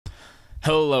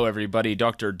Hello everybody,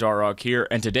 Dr. Darok here,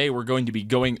 and today we're going to be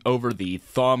going over the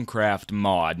Thaumcraft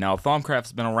mod. Now,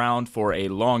 Thaumcraft's been around for a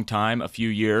long time, a few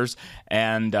years,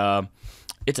 and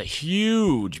it's a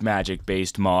huge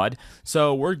magic-based mod,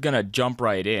 so we're gonna jump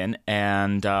right in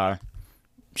and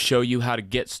show you how to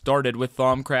get started with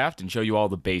Thaumcraft and show you all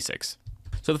the basics.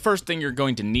 So the first thing you're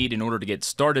going to need in order to get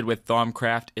started with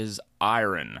Thaumcraft is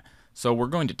iron. So we're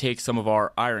going to take some of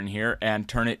our iron here and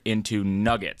turn it into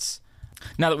nuggets.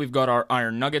 Now that we've got our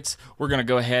iron nuggets, we're going to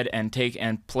go ahead and take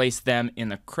and place them in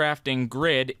the crafting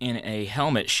grid in a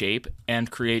helmet shape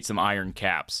and create some iron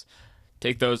caps.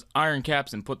 Take those iron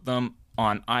caps and put them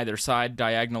on either side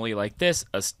diagonally like this,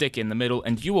 a stick in the middle,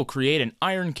 and you will create an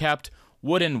iron-capped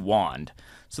wooden wand.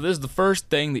 So this is the first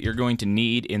thing that you're going to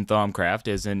need in Thaumcraft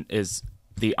is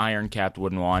the iron-capped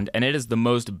wooden wand, and it is the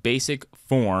most basic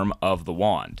form of the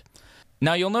wand.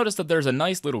 Now you'll notice that there's a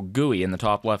nice little GUI in the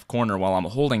top left corner while I'm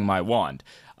holding my wand.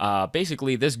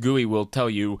 Basically, this GUI will tell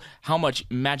you how much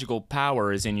magical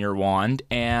power is in your wand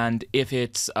and if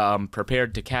it's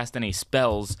prepared to cast any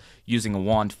spells using a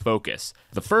wand focus.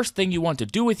 The first thing you want to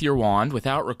do with your wand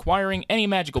without requiring any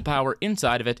magical power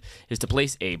inside of it is to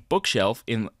place a bookshelf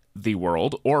in the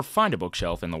world, or find a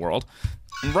bookshelf in the world,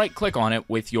 and right-click on it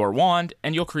with your wand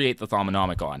and you'll create the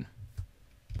Thaumonomicon.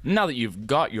 Now that you've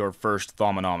got your first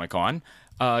Thaumonomicon,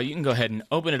 you can go ahead and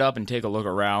open it up and take a look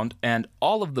around, and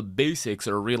all of the basics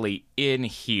are really in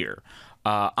here.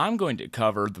 I'm going to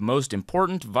cover the most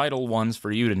important, vital ones for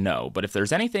you to know, but if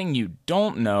there's anything you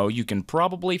don't know, you can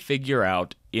probably figure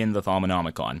out in the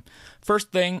Thaumonomicon.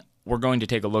 First thing we're going to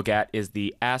take a look at is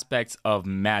the aspects of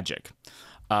magic.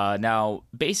 Now,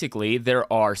 basically,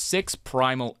 there are 6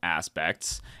 primal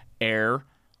aspects: air,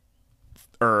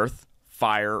 earth,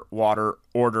 fire, water,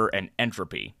 order, and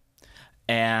entropy.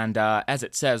 And as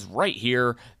it says right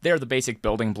here, they're the basic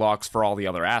building blocks for all the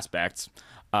other aspects.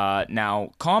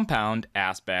 Now, compound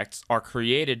aspects are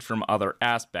created from other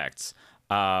aspects.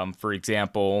 For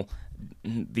example,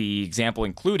 the example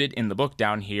included in the book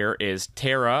down here is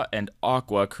terra and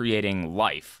aqua creating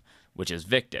life, which is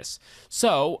Victus.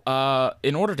 So,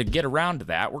 in order to get around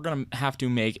that, we're going to have to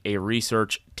make a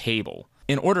research table.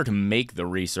 In order to make the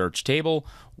research table,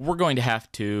 we're going to have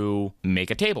to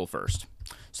make a table first.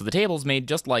 So the table's made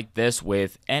just like this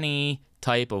with any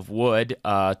type of wood,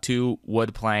 2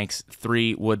 wood planks,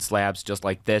 3 wood slabs, just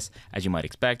like this, as you might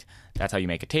expect. That's how you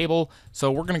make a table.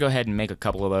 So we're going to go ahead and make a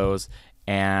couple of those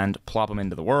and plop them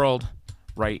into the world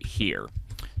right here.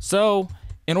 So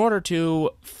in order to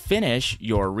finish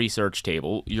your research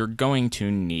table, you're going to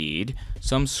need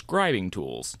some scribing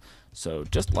tools. So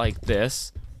just like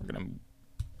this, we're going to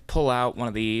pull out one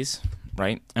of these,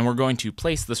 right? And we're going to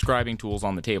place the scribing tools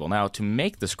on the table. Now, to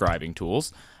make the scribing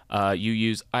tools, you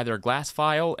use either a glass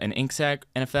file, an ink sac,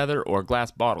 and a feather, or a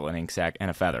glass bottle, an ink sac, and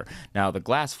a feather. Now, the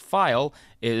glass file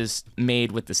is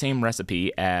made with the same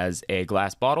recipe as a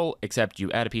glass bottle, except you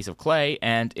add a piece of clay,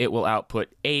 and it will output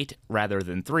 8 rather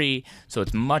than 3, so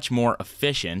it's much more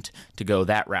efficient to go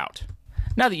that route.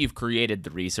 Now that you've created the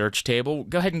research table,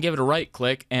 go ahead and give it a right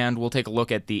click and we'll take a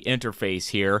look at the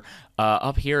interface here.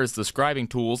 Up here is the scribing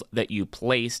tools that you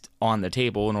placed on the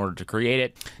table in order to create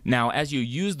it. Now, as you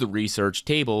use the research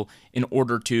table in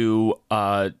order to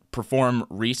perform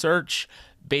research,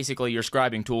 basically your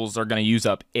scribing tools are going to use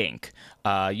up ink.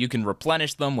 You can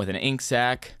replenish them with an ink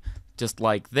sac just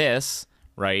like this,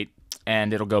 right?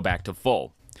 And it'll go back to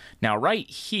full. Now, right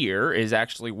here is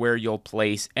actually where you'll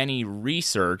place any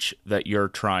research that you're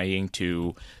trying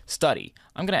to study.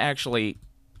 I'm going to actually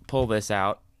pull this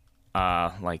out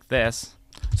like this.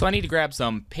 So I need to grab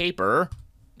some paper,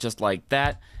 just like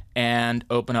that, and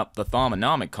open up the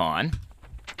Thaumonomicon.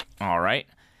 All right.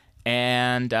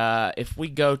 And if we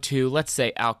go to, let's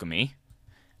say, alchemy,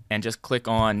 and just click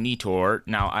on Nitor.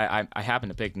 Now, I happen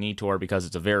to pick Nitor because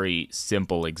it's a very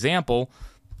simple example.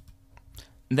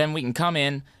 Then we can come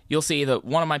in, you'll see that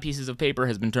one of my pieces of paper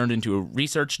has been turned into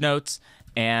research notes,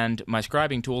 and my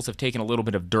scribing tools have taken a little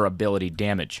bit of durability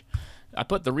damage. I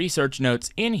put the research notes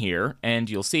in here, and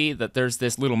you'll see that there's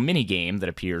this little mini game that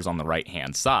appears on the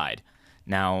right-hand side.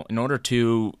 Now, in order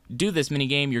to do this mini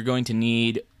game, you're going to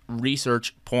need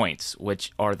research points,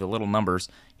 which are the little numbers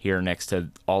here next to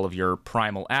all of your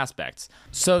primal aspects.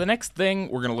 So the next thing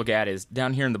we're going to look at is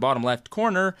down here in the bottom left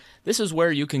corner. This is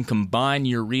where you can combine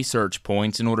your research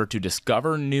points in order to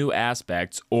discover new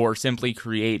aspects or simply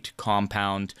create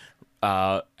compound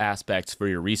aspects for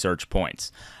your research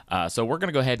points. So we're going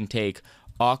to go ahead and take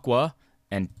aqua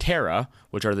and terra,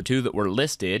 which are the 2 that were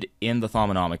listed in the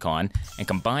Thaumonomicon, and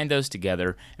combine those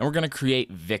together, and we're going to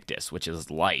create Victus, which is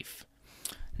life.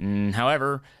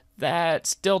 However, that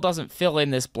still doesn't fill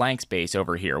in this blank space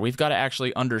over here. We've got to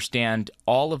actually understand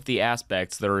all of the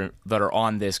aspects that are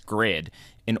on this grid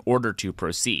in order to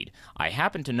proceed. I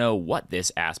happen to know what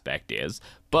this aspect is,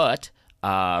 but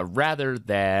rather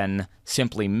than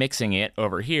simply mixing it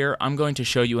over here, I'm going to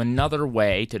show you another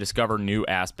way to discover new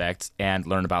aspects and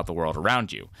learn about the world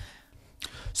around you.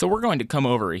 So we're going to come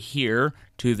over here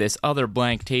to this other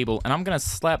blank table, and I'm going to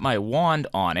slap my wand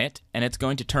on it, and it's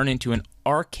going to turn into an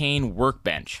Arcane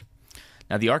Workbench.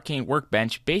 Now, the Arcane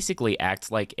Workbench basically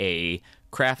acts like a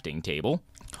crafting table,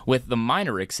 with the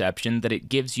minor exception that it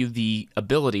gives you the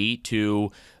ability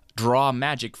to draw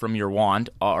magic from your wand.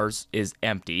 Ours is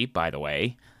empty, by the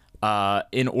way,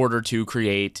 in order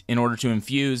to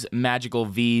infuse magical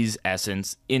V's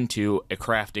essence into a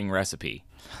crafting recipe.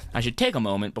 I should take a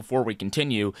moment before we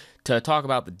continue to talk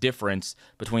about the difference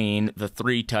between the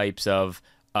three types of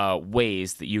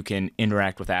ways that you can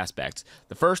interact with aspects.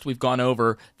 The first we've gone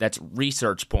over, that's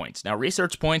research points. Now,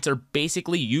 research points are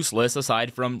basically useless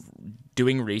aside from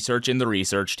doing research in the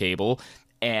research table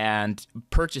and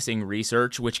purchasing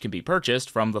research, which can be purchased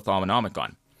from the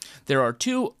Thaumonomicon. There are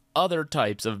two other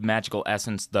types of magical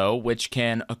essence, though, which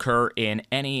can occur in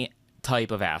any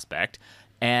type of aspect,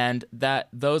 and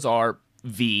those are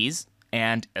V's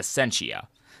and Essentia.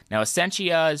 Now,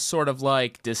 Essentia is sort of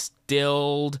like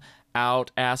distilled out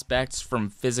aspects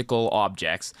from physical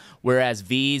objects, whereas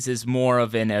V's is more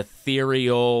of an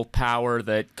ethereal power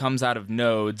that comes out of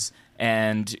nodes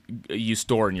and you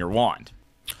store in your wand.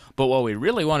 But what we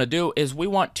really want to do is we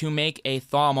want to make a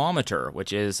Thaumometer,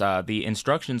 which is the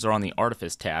instructions are on the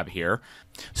Artifice tab here.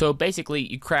 So basically,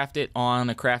 you craft it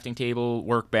on a crafting table,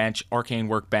 workbench, arcane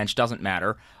workbench, doesn't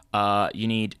matter. You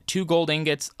need 2 gold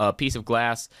ingots, a piece of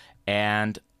glass,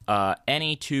 and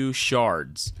any 2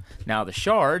 shards. Now, the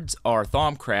shards are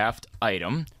Thaumcraft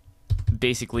item.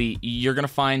 Basically, you're going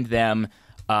to find them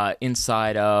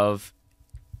inside of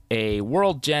a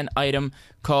world gen item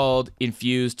called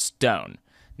Infused Stone.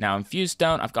 Now, Infused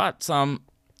Stone, I've got some.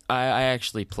 I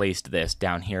actually placed this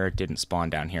down here. It didn't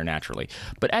spawn down here naturally.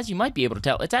 But as you might be able to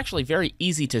tell, it's actually very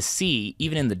easy to see,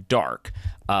 even in the dark.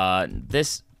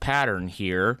 This pattern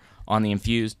here on the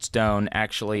Infused Stone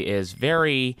actually is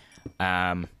very...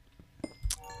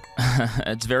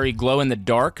 it's very glow in the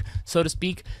dark, so to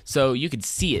speak, so you could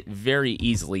see it very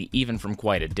easily, even from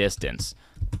quite a distance.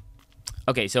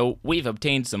 Okay, so we've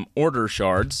obtained some order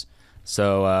shards.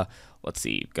 So, let's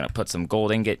see, gonna put some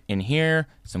gold ingot in here,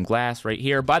 some glass right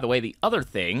here. By the way, the other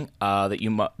thing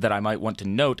that I might want to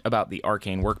note about the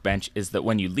Arcane Workbench is that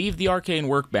when you leave the Arcane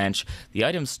Workbench, the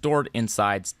items stored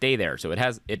inside stay there. So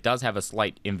it does have a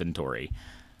slight inventory.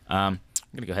 I'm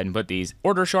gonna go ahead and put these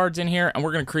order shards in here, and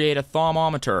we're gonna create a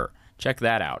Thaumometer. Check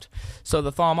that out. So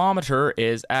the Thaumometer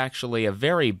is actually a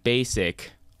very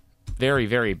basic,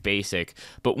 very basic,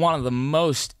 but one of the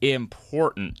most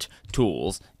important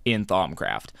tools in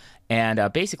Thaumcraft.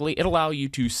 And basically, it allows you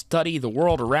to study the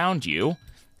world around you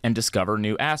and discover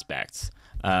new aspects.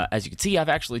 As you can see, I've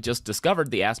actually just discovered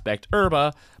the aspect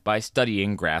Herba by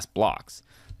studying grass blocks.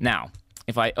 Now,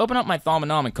 if I open up my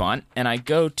Thaumonomicon and I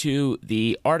go to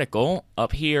the article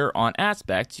up here on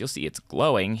aspects, you'll see it's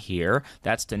glowing here.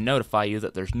 That's to notify you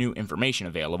that there's new information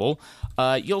available.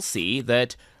 You'll see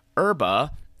that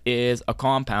Herba is a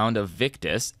compound of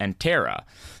Victus and Terra.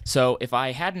 So if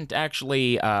I hadn't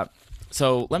actually...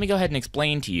 So let me go ahead and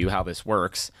explain to you how this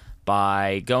works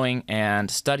by going and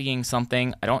studying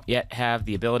something I don't yet have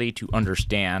the ability to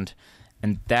understand,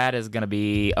 and that is going to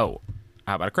be, how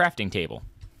about a crafting table?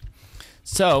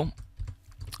 So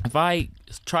if I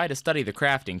try to study the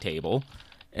crafting table,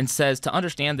 it says to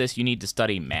understand this you need to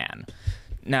study man.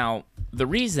 Now, the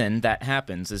reason that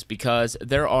happens is because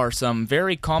there are some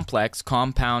very complex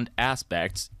compound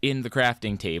aspects in the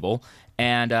crafting table,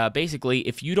 and basically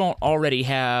if you don't already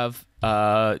have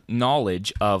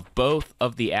knowledge of both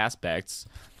of the aspects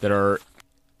that are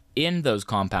in those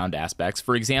compound aspects.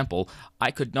 For example, I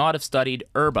could not have studied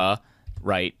Herba,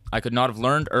 right? I could not have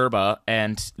learned Herba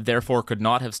and therefore could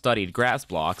not have studied grass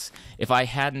blocks if I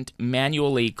hadn't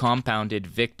manually compounded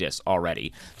Victus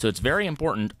already. So it's very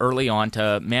important early on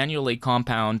to manually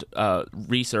compound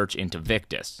research into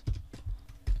Victus.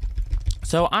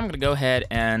 So I'm going to go ahead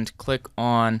and click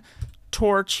on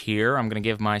torch here. I'm going to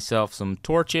give myself some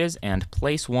torches and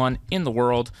place one in the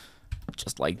world,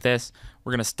 just like this.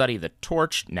 We're going to study the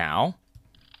torch now,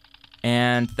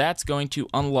 and that's going to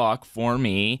unlock for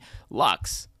me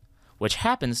Lux, which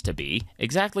happens to be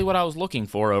exactly what I was looking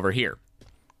for over here.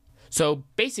 So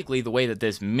basically the way that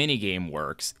this minigame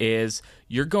works is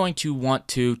you're going to want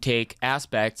to take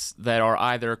aspects that are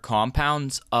either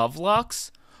compounds of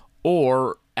Lux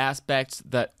or aspects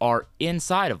that are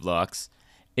inside of Lux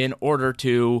in order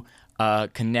to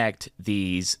connect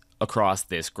these across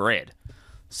this grid.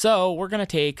 So we're going to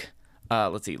take,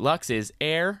 let's see, Lux is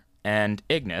air and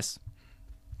ignis.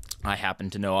 I happen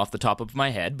to know off the top of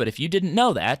my head, but if you didn't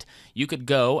know that, you could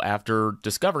go after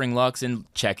discovering Lux and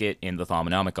check it in the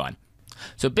Thaumonomicon.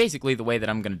 So basically the way that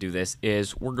I'm going to do this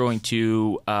is we're going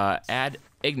to add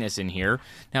ignis in here.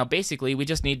 Now basically we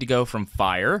just need to go from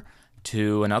fire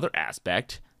to another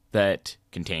aspect that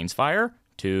contains fire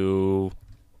to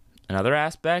another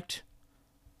aspect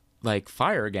like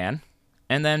fire again,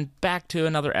 and then back to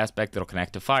another aspect that'll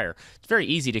connect to fire. It's very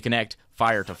easy to connect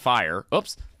fire to fire.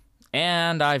 Oops.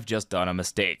 And I've just done a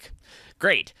mistake.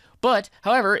 Great. But,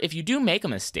 however, if you do make a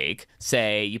mistake,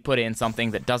 say you put in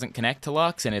something that doesn't connect to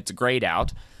Lux and it's grayed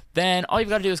out, then all you've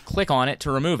got to do is click on it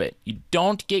to remove it. You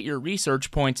don't get your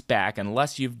research points back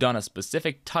unless you've done a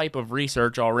specific type of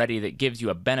research already that gives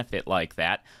you a benefit like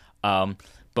that.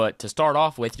 But to start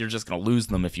off with, you're just going to lose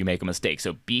them if you make a mistake.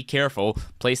 So be careful,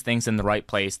 place things in the right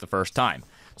place the first time.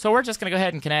 So we're just going to go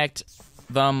ahead and connect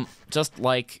them just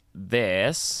like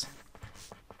this.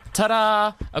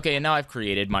 Ta-da! Okay, and now I've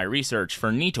created my research for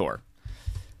Nitor.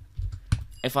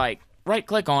 If I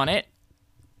right-click on it,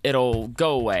 it'll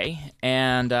go away,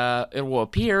 and it will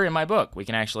appear in my book. We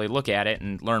can actually look at it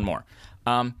and learn more.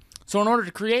 So in order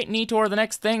to create Nitor, the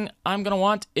next thing I'm going to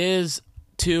want is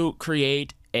to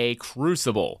create a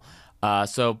Crucible.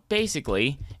 So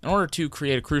basically, in order to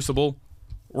create a Crucible,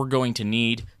 we're going to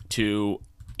need to,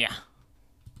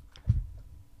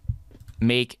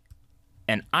 make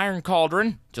an iron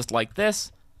cauldron, just like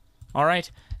this. All right,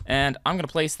 and I'm gonna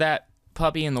place that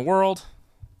puppy in the world,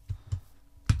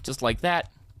 just like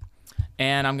that,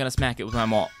 and I'm gonna smack it with my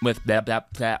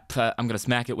I'm gonna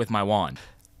smack it with my wand.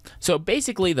 So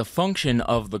basically, the function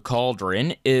of the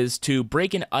cauldron is to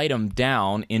break an item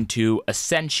down into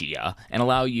essentia and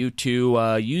allow you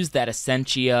to use that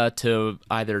essentia to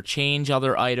either change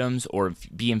other items or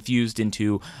be infused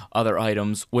into other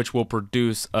items, which will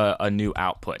produce a new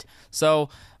output. So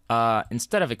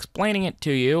instead of explaining it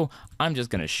to you, I'm just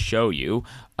going to show you.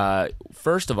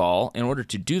 First of all, in order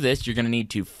to do this, you're going to need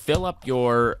to fill up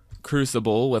your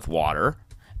crucible with water.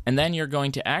 And then you're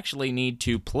going to actually need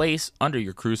to place under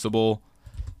your crucible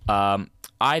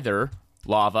either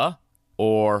lava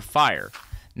or fire.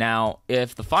 Now,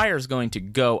 if the fire is going to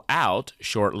go out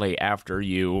shortly after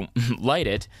you light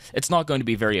it, it's not going to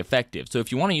be very effective. So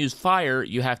if you want to use fire,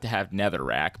 you have to have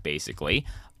netherrack, basically.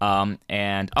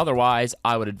 And otherwise,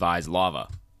 I would advise lava.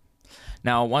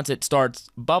 Now, once it starts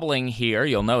bubbling here,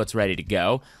 you'll know it's ready to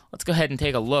go. Let's go ahead and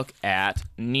take a look at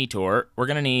Nitor. We're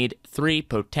going to need 3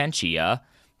 Potentia,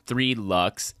 3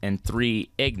 Lux, and 3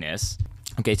 Ignis.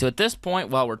 Okay, so at this point,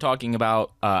 while we're talking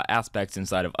about aspects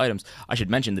inside of items, I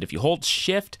should mention that if you hold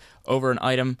Shift over an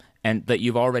item and that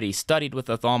you've already studied with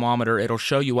the Thaumometer, it'll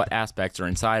show you what aspects are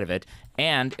inside of it,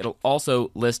 and it'll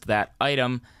also list that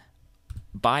item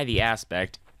by the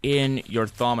aspect in your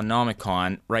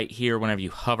Thaumonomicon right here whenever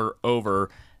you hover over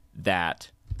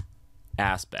that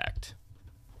aspect.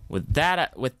 With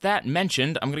that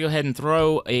mentioned, I'm going to go ahead and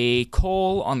throw a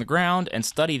coal on the ground and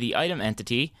study the item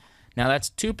entity. Now that's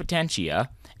 2 Potentia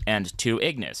and 2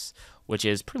 Ignis, which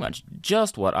is pretty much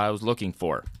just what I was looking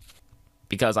for,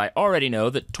 because I already know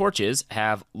that torches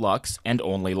have Lux and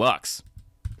only Lux.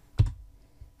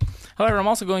 However, I'm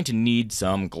also going to need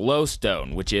some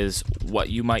glowstone, which is what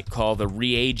you might call the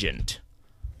reagent.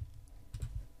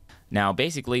 Now,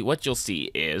 basically, what you'll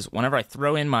see is whenever I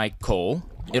throw in my coal,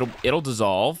 it'll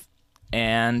dissolve,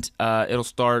 and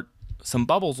some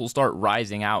bubbles will start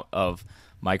rising out of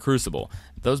my crucible.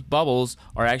 Those bubbles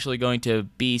are actually going to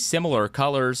be similar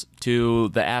colors to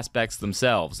the aspects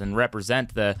themselves and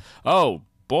represent the, oh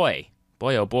boy,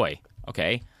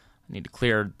 okay, I need to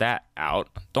clear that out.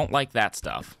 Don't like that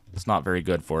stuff. It's not very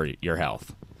good for your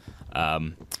health,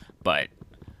 but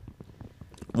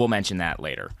we'll mention that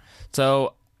later.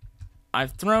 So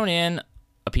I've thrown in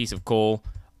a piece of coal.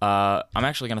 I'm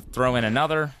actually going to throw in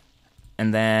another,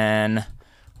 and then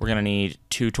we're going to need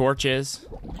 2 torches,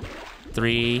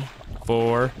 3,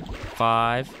 4,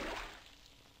 5,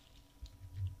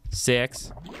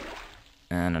 6,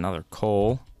 and another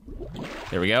coal.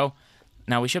 There we go.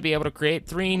 Now we should be able to create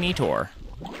 3 Nitor.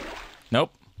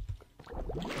 Nope.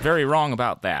 Very wrong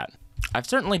about that. I've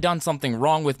certainly done something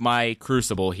wrong with my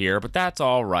crucible here, but that's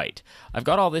all right. I've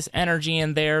got all this energy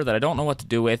in there that I don't know what to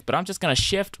do with, but I'm just going to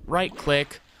shift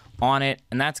right-click on it,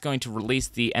 and that's going to release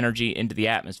the energy into the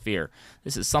atmosphere.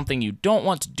 This is something you don't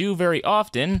want to do very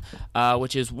often,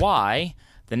 which is why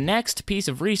the next piece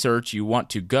of research you want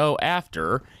to go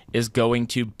after is going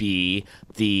to be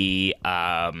the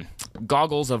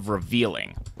Goggles of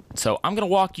Revealing. So I'm going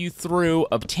to walk you through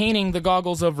obtaining the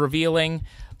Goggles of Revealing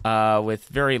with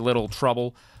very little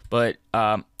trouble. But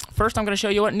first I'm going to show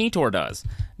you what Nitor does.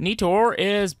 Nitor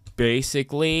is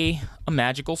basically a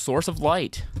magical source of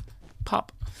light.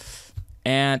 Pop.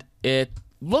 And it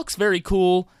looks very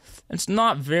cool. It's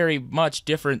not very much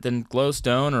different than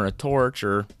glowstone or a torch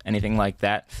or anything like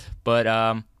that.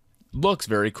 But looks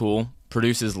very cool.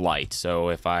 Produces light. So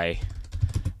if I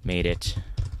made it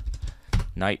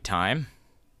nighttime,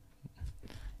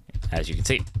 as you can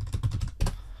see.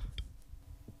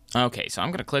 Okay, so I'm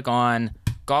going to click on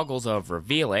Goggles of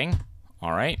Revealing.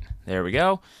 All right, there we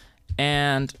go.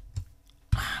 And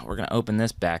we're going to open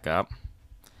this back up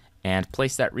and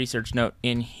place that research note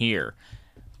in here.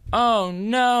 Oh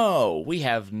no, we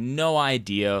have no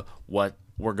idea what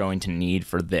we're going to need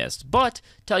for this. But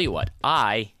tell you what,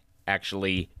 I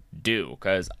actually do,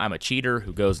 because I'm a cheater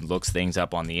who goes and looks things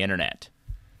up on the internet.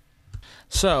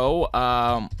 So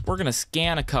we're gonna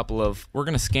scan a couple of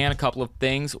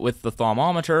things with the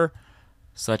Thaumometer,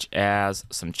 such as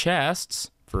some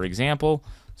chests, for example.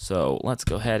 So let's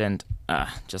go ahead and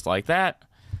just like that,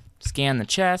 scan the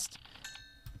chest,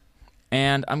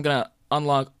 and I'm gonna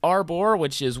unlock Arbor,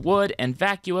 which is wood, and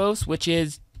Vacuos, which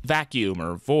is vacuum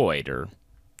or void or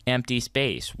empty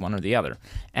space, one or the other,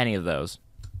 any of those.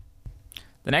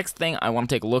 The next thing I want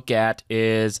to take a look at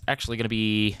is actually going to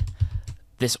be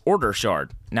this order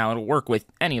shard. Now, it'll work with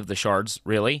any of the shards,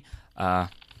 really. I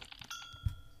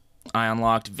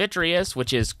unlocked Vitreus,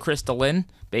 which is crystalline,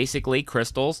 basically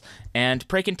crystals, and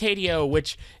Praecantatio,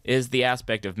 which is the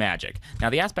aspect of magic. Now,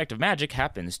 the aspect of magic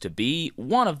happens to be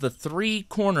one of the 3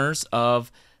 corners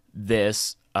of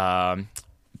this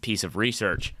piece of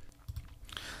research.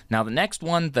 Now, the next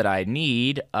one that I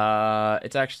need,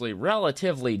 it's actually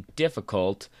relatively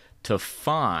difficult to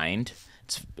find.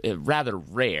 It's rather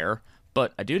rare,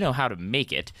 but I do know how to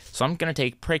make it. So I'm going to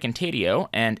take Praecantatio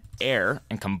and air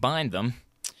and combine them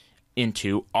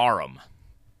into Auram,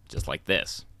 just like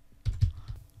this.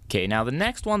 Okay, now the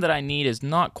next one that I need is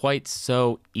not quite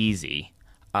so easy.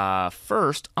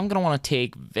 First, I'm going to want to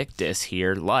take Victus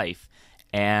here, life,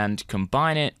 and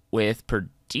combine it with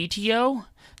Potentia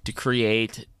to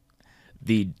create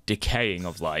the decaying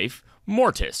of life,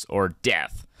 Mortuus, or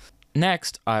death.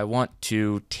 Next, I want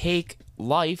to take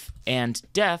life and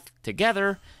death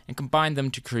together and combine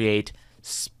them to create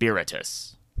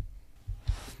Spiritus.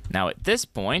 Now at this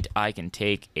point, I can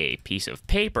take a piece of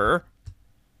paper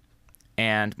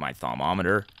and my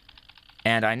Thaumometer,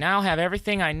 and I now have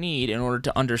everything I need in order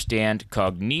to understand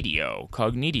Cognitio.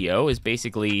 Cognitio is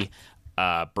basically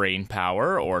brain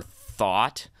power or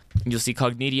thought. You'll see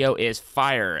Cognitio is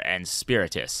fire and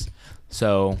Spiritus.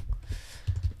 So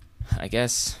I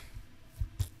guess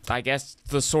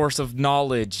the source of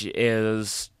knowledge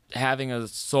is having a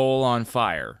soul on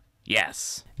fire.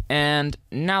 Yes. And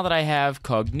now that I have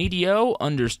Cognitio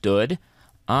understood,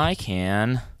 I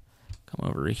can come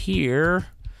over here.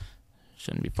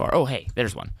 Shouldn't be far. Oh, hey,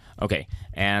 there's one. Okay,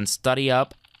 and study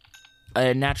up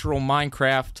a natural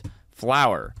Minecraft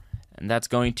flower. And that's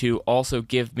going to also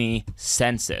give me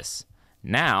Census.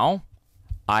 Now,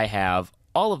 I have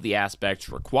all of the aspects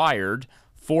required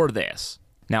for this.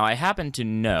 Now, I happen to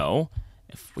know,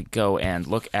 if we go and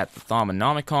look at the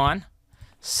Thaumonomicon,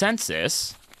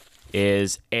 Census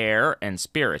is air and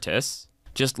Spiritus,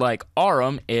 just like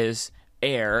Auram is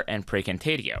air and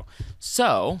Praecantatio.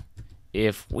 So,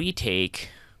 if we take,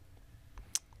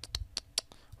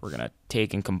 we're going to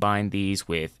take and combine these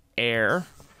with air,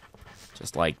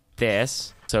 just like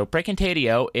this. So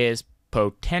Praecantatio is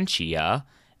Potentia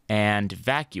and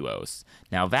Vacuos.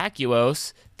 Now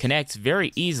Vacuos connects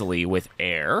very easily with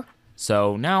air.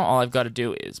 So now all I've got to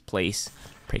do is place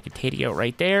Praecantatio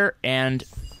right there and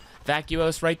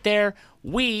Vacuos right there.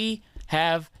 We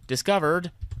have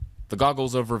discovered the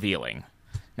Goggles of Revealing.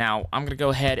 Now I'm going to go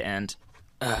ahead and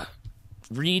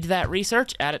read that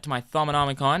research, add it to my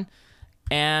Thaumonomicon,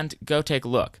 and go take a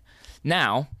look.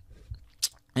 Now,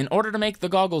 in order to make the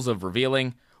Goggles of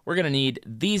Revealing, we're going to need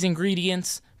these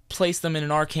ingredients, place them in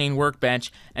an Arcane Workbench,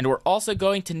 and we're also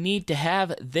going to need to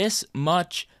have this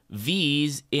much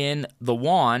V's in the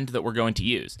wand that we're going to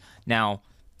use. Now,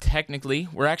 technically,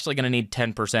 we're actually going to need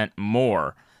 10%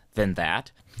 more than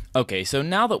that. Okay, so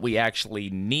now that we actually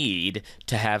need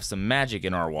to have some magic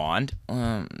in our wand,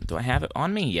 do I have it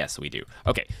on me? Yes, we do.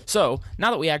 Okay, so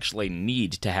now that we actually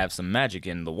need to have some magic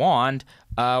in the wand,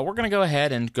 we're going to go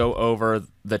ahead and go over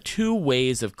the 2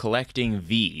 ways of collecting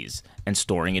V's and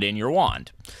storing it in your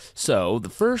wand. So the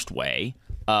first way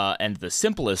and the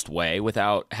simplest way,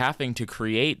 without having to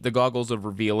create the Goggles of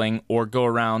Revealing or go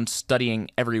around studying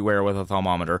everywhere with a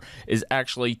Thaumometer, is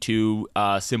actually to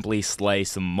simply slay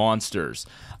some monsters.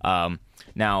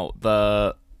 Now,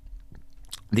 the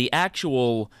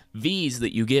actual Vs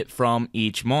that you get from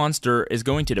each monster is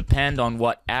going to depend on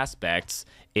what aspects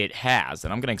it has,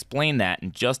 and I'm going to explain that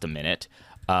in just a minute.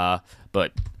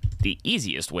 But the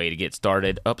easiest way to get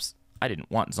started... Oops, I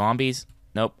didn't want zombies.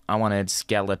 Nope, I wanted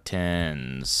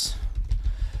skeletons.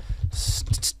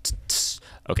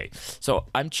 Okay, so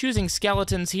I'm choosing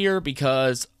skeletons here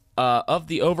because of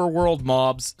the overworld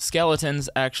mobs, skeletons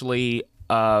actually,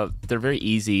 they're very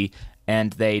easy,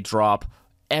 and they drop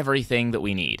everything that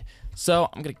we need. So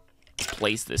I'm going to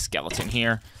place this skeleton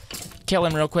here, kill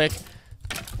him real quick.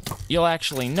 You'll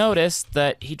actually notice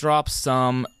that he drops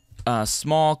some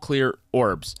small clear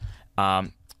orbs.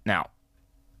 Now,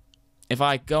 if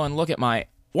I go and look at my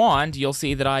wand, you'll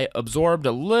see that I absorbed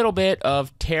a little bit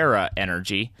of Terra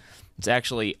energy. It's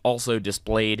actually also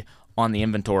displayed on the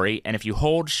inventory, and if you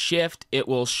hold shift, it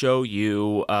will show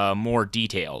you more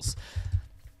details.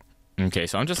 Okay,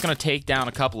 so I'm just going to take down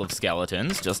a couple of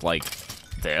skeletons, just like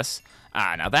this.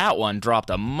 Now that one dropped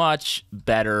a much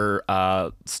better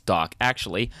stock.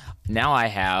 Actually, now I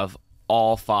have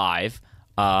all 5,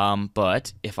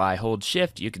 but if I hold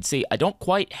shift, you can see I don't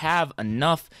quite have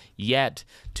enough yet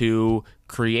to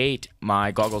create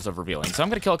my Goggles of Revealing. So I'm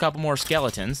going to kill a couple more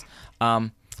skeletons,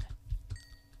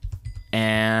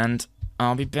 and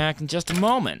I'll be back in just a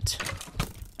moment.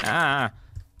 Die,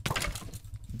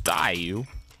 you.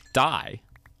 Die.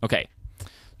 Okay,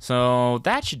 so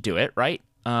that should do it, right?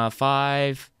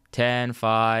 5, 10,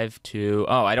 5, 2.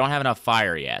 Oh, I don't have enough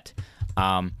fire yet.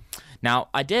 Now,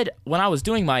 when I was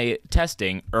doing my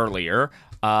testing earlier,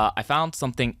 I found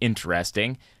something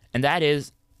interesting, and that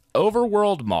is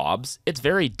overworld mobs. It's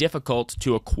very difficult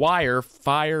to acquire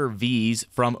fire Vs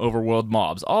from overworld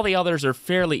mobs. All the others are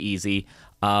fairly easy.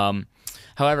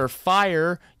 However,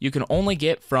 fire you can only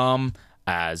get from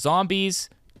zombies,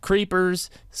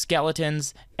 creepers,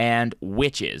 skeletons, and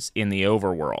witches in the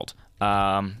overworld.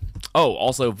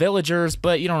 Also villagers,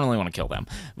 but you don't really want to kill them.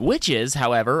 Witches,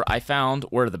 however, I found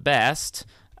were the best,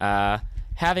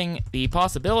 having the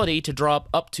possibility to drop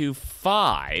up to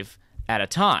 5 at a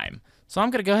time. So I'm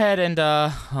going to go ahead and,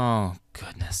 oh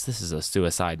goodness, this is a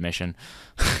suicide mission.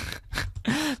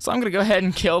 So I'm going to go ahead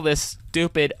and kill this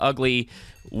stupid, ugly,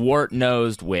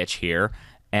 wart-nosed witch here.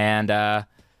 And, I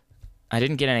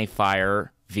didn't get any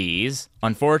fire Vs,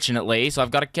 unfortunately, so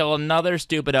I've got to kill another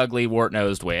stupid, ugly,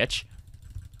 wart-nosed witch.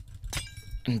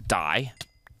 And die.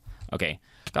 Okay,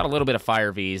 got a little bit of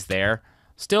fire Vs there.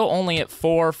 Still only at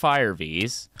 4 fire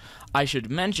Vs. I should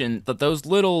mention that those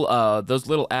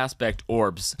little aspect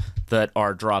orbs that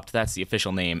are dropped, that's the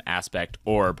official name, aspect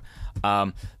orb.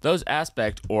 Those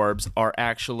aspect orbs are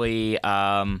actually,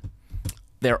 you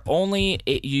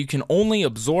can only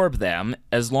absorb them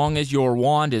as long as your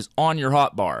wand is on your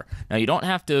hotbar. Now, you don't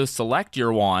have to select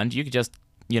your wand. You could just,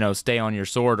 stay on your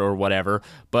sword or whatever,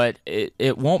 but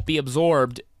it won't be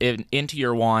absorbed into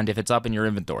your wand if it's up in your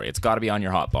inventory. It's got to be on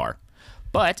your hotbar.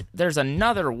 But there's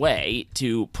another way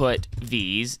to put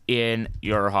Vs in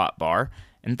your hotbar,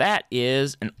 and that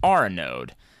is an Aura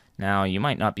node. Now, you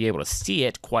might not be able to see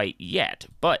it quite yet,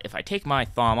 but if I take my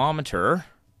Thaumometer,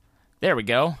 there we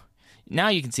go. Now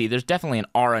you can see there's definitely an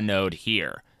Aura node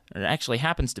here. There actually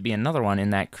happens to be another one in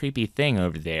that creepy thing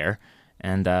over there.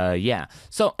 And, yeah.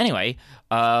 So, anyway,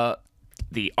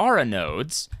 the Aura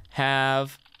nodes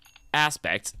have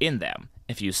aspects in them.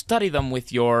 If you study them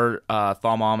with your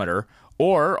Thaumometer,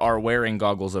 or are wearing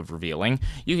Goggles of Revealing,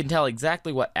 you can tell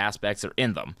exactly what aspects are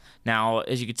in them. Now,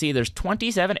 as you can see, there's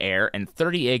 27 air and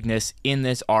 30 ignis in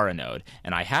this Aura node,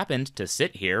 and I happened to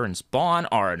sit here and spawn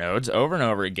Aura nodes over and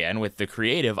over again with the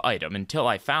creative item until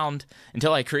I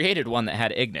created one that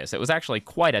had ignis. It was actually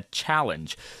quite a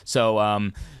challenge.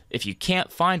 So, if you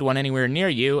can't find one anywhere near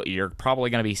you, you're probably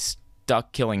going to be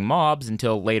stuck killing mobs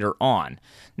until later on.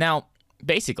 Now,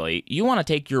 basically, you want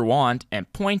to take your wand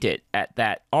and point it at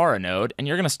that Aura node, and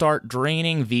you're going to start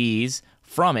draining Vs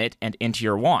from it and into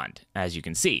your wand, as you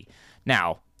can see.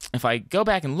 Now, if I go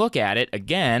back and look at it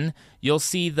again, you'll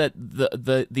see that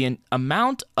the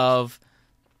amount of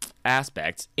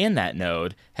aspects in that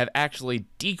node have actually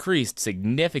decreased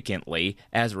significantly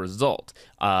as a result.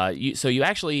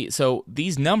 So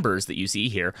these numbers that you see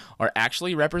here are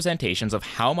actually representations of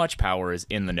how much power is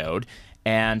in the node.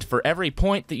 And for every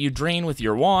point that you drain with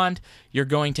your wand, you're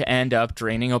going to end up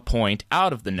draining a point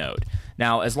out of the node.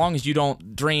 Now, as long as you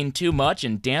don't drain too much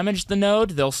and damage the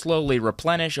node, they'll slowly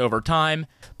replenish over time.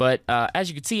 But as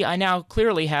you can see, I now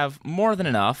clearly have more than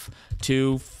enough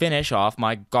to finish off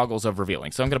my Goggles of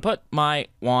Revealing. So I'm going to put my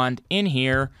wand in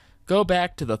here, go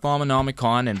back to the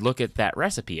Thaumonomicon and look at that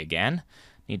recipe again.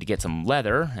 Need to get some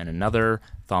leather and another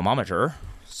Thaumometer.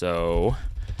 So,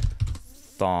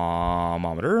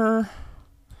 Thaumometer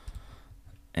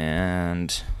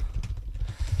and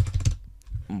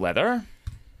leather.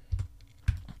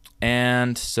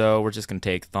 And so we're just going to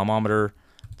take Thaumometer,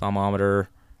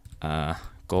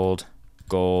 gold,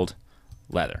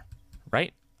 leather,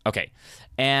 right? Okay.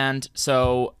 And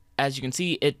so as you can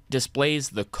see, it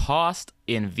displays the cost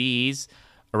in V's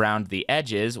around the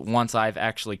edges once I've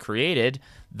actually created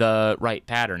the right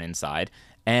pattern inside.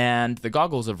 And the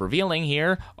Goggles of Revealing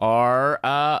here are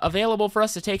available for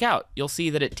us to take out. You'll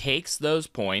see that it takes those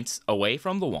points away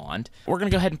from the wand. We're going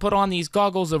to go ahead and put on these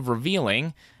Goggles of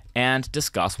Revealing and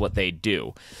discuss what they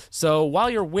do. So while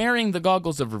you're wearing the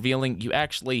Goggles of Revealing, you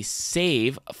actually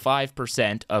save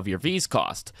 5% of your V's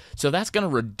cost. So that's going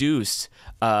to reduce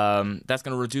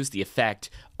the effect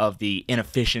of the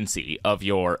inefficiency of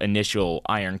your initial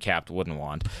iron-capped wooden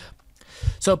wand.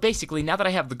 So basically, now that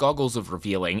I have the Goggles of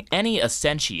Revealing, any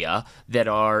essentia that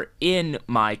are in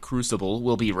my Crucible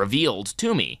will be revealed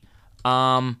to me.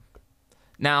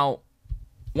 Now,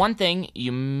 one thing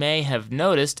you may have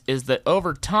noticed is that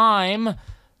over time,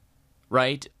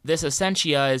 right, this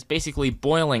essentia is basically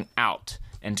boiling out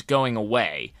and going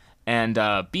away and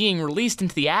being released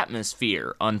into the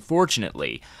atmosphere,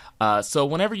 unfortunately. So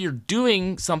whenever you're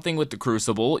doing something with the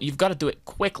Crucible, you've got to do it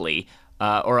quickly,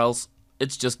 or else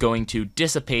it's just going to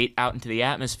dissipate out into the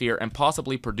atmosphere and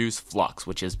possibly produce flux,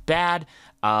 which is bad,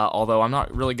 although I'm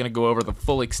not really going to go over the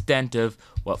full extent of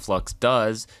what flux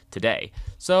does today.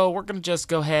 So we're going to just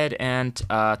go ahead and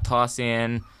toss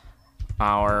in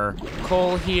our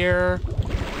coal here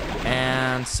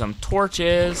and some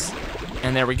torches,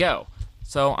 and there we go.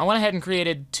 So I went ahead and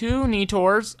created 2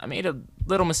 Nitors. I made a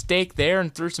little mistake there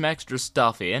and threw some extra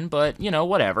stuff in, but, you know,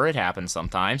 whatever. It happens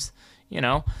sometimes, you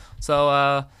know.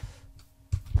 So,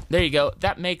 there you go.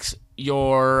 That makes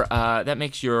your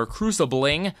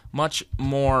crucibling much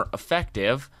more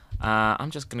effective. I'm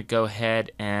just gonna go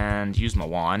ahead and use my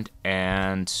wand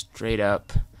and straight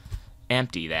up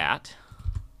empty that.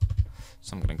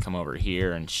 So I'm gonna come over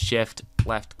here and shift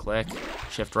right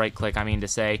click, I mean to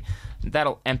say.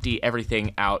 That'll empty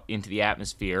everything out into the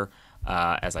atmosphere,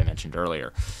 as I mentioned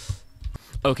earlier.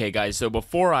 Okay guys, so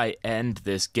before I end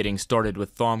this getting started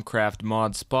with Thaumcraft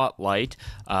mod spotlight,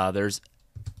 there's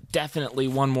definitely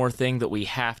one more thing that we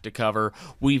have to cover.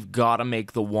 We've got to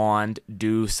make the wand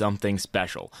do something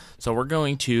special. So we're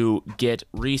going to get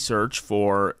research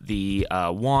for the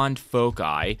Wand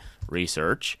Foci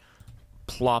research.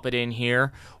 Plop it in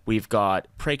here. We've got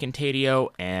Praecantatio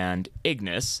and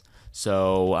Ignis.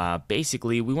 So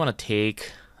basically we want to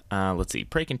take, let's see,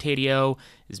 Praecantatio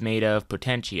is made of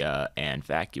Potentia and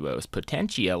Vacuos.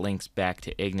 Potentia links back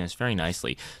to Ignis very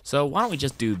nicely. So why don't we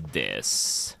just do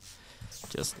this?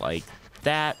 Just like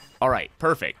that. All right,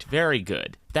 perfect. Very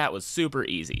good. That was super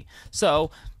easy. So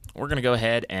we're going to go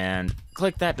ahead and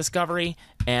click that discovery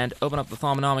and open up the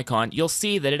Thaumonomicon. You'll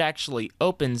see that it actually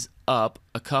opens up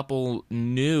a couple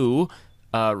new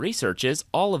researches.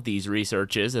 All of these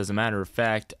researches, as a matter of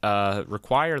fact,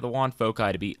 require the Wand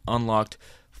Foci to be unlocked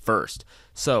first.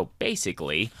 So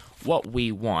basically, what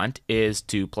we want is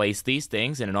to place these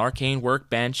things in an Arcane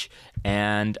Workbench,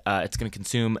 and it's going to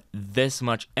consume this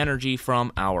much energy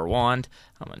from our wand.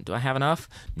 Do I have enough?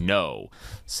 No.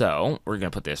 So we're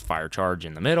going to put this fire charge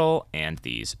in the middle and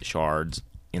these shards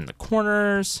in the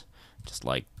corners, just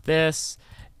like this,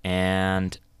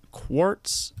 and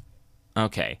quartz.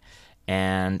 Okay.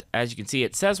 And as you can see,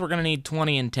 it says we're going to need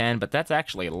 20 and 10, but that's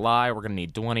actually a lie. We're going to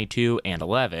need 22 and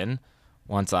 11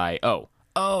 once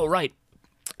oh, right.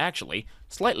 Actually,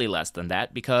 slightly less than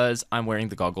that because I'm wearing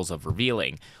the Goggles of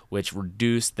Revealing, which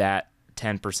reduce that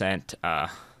 10%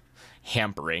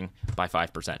 hampering by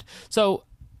 5%. So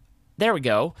there we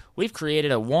go. We've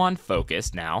created a wand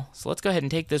focus now. So let's go ahead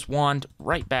and take this wand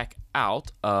right back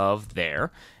out of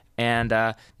there. And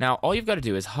now all you've got to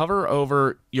do is hover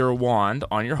over your wand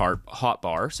on your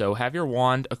hotbar. So have your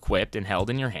wand equipped and held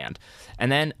in your hand.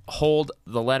 And then hold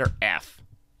the letter F.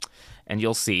 And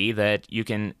you'll see that you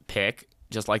can pick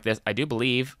just like this. I do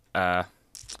believe,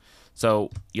 so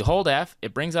you hold F,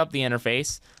 it brings up the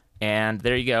interface, and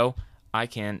there you go. I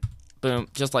can, boom,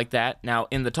 just like that. Now,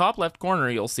 in the top left corner,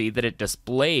 you'll see that it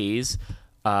displays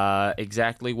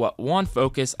exactly what wand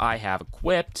focus I have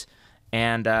equipped.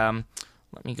 And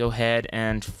let me go ahead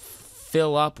and